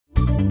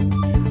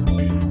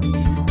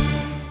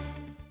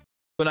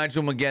So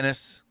Nigel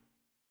McGuinness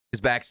is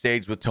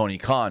backstage with Tony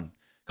Khan.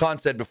 Khan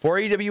said before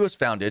AEW was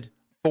founded,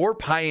 4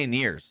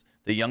 pioneers,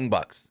 the Young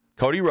Bucks,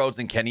 Cody Rhodes,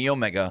 and Kenny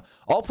Omega,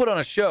 all put on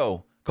a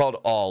show called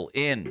All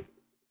In. It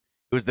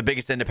was the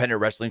biggest independent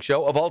wrestling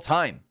show of all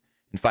time.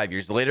 And 5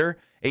 years later,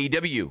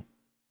 AEW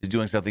is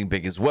doing something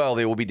big as well.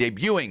 They will be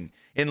debuting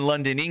in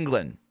London,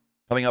 England,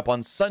 coming up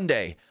on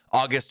Sunday,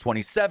 August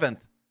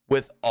 27th,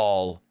 with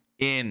All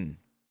In.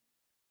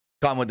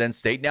 Khan would then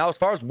state, now, as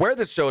far as where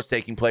this show is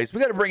taking place, we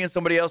got to bring in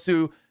somebody else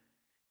who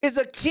is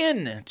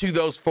akin to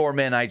those 4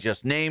 men I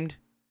just named.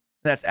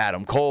 That's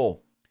Adam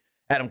Cole.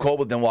 Adam Cole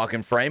would then walk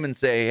in frame and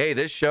say, hey,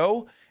 this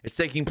show is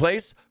taking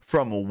place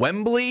from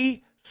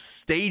Wembley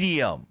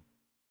Stadium.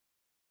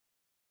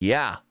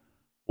 Yeah,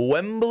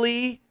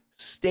 Wembley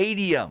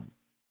Stadium.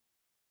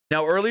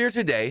 Now, earlier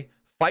today,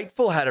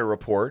 Fightful had a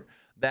report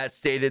that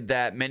stated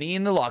that many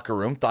in the locker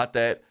room thought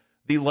that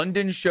the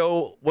London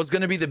show was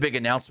going to be the big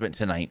announcement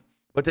tonight,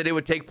 but that it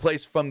would take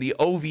place from the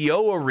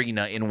OVO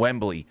Arena in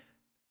Wembley.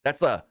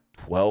 That's a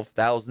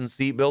 12,000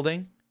 seat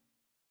building.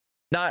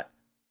 Not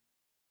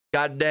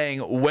god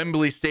dang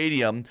Wembley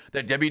Stadium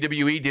that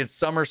WWE did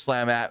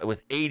SummerSlam at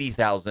with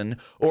 80,000,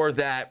 or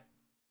that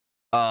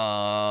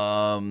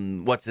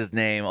what's his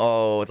name?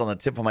 Oh, it's on the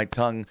tip of my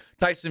tongue.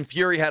 Tyson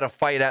Fury had a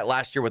fight at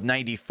last year with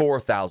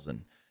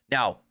 94,000.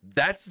 Now,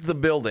 that's the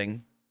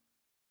building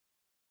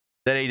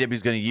that AEW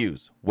is going to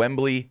use.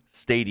 Wembley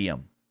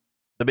Stadium.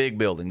 The big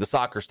building, the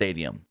soccer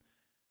stadium.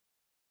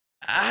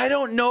 I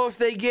don't know if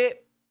they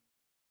get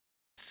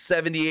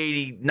 70,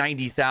 80,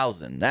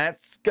 90,000.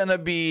 That's going to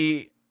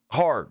be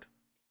hard.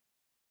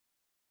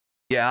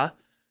 Yeah,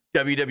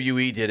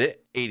 WWE did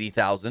it,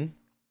 80,000.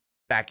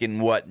 Back in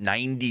what,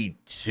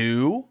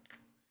 92?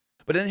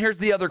 But then here's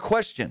the other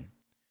question.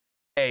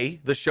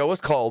 A, the show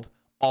is called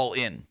All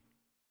In,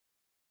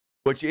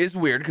 which is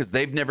weird because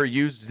they've never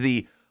used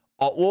the,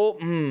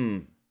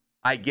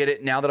 I get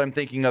it now that I'm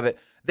thinking of it.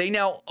 They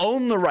now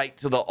own the right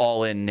to the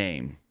All In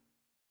name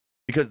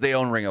because they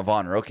own Ring of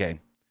Honor. Okay.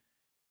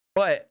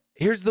 But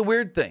here's the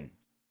weird thing.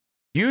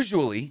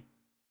 Usually,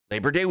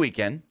 Labor Day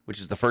weekend,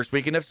 which is the first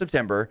weekend of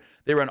September,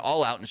 they run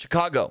All Out in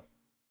Chicago.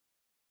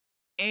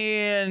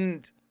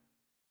 And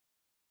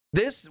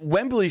this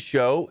Wembley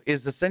show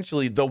is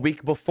essentially the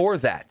week before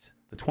that,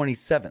 the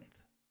 27th,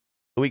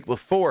 the week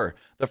before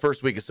the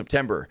first week of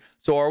September.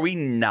 So are we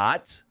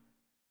not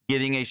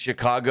getting a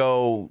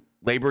Chicago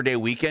Labor Day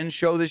weekend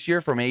show this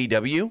year from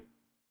AEW?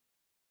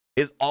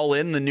 Is All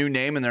In the new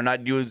name and they're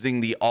not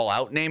using the All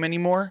Out name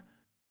anymore?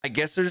 I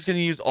guess they're just going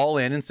to use All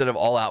In instead of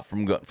All Out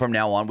from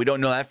now on. We don't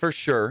know that for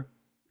sure.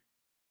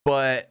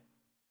 But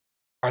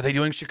are they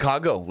doing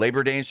Chicago,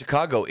 Labor Day in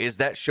Chicago? Is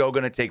that show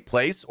going to take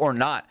place or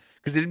not?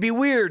 Because it'd be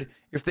weird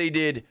if they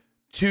did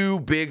 2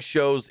 big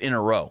shows in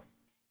a row.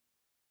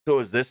 So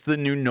is this the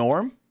new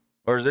norm?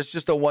 Or is this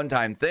just a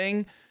one-time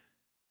thing?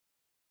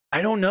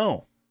 I don't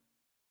know.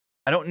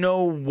 I don't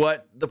know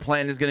what the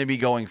plan is going to be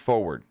going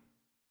forward.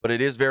 But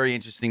it is very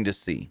interesting to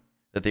see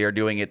that they are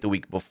doing it the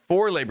week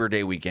before Labor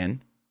Day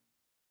weekend.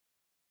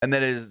 And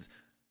that is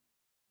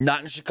not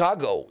in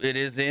Chicago. It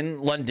is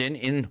in London,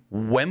 in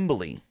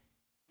Wembley.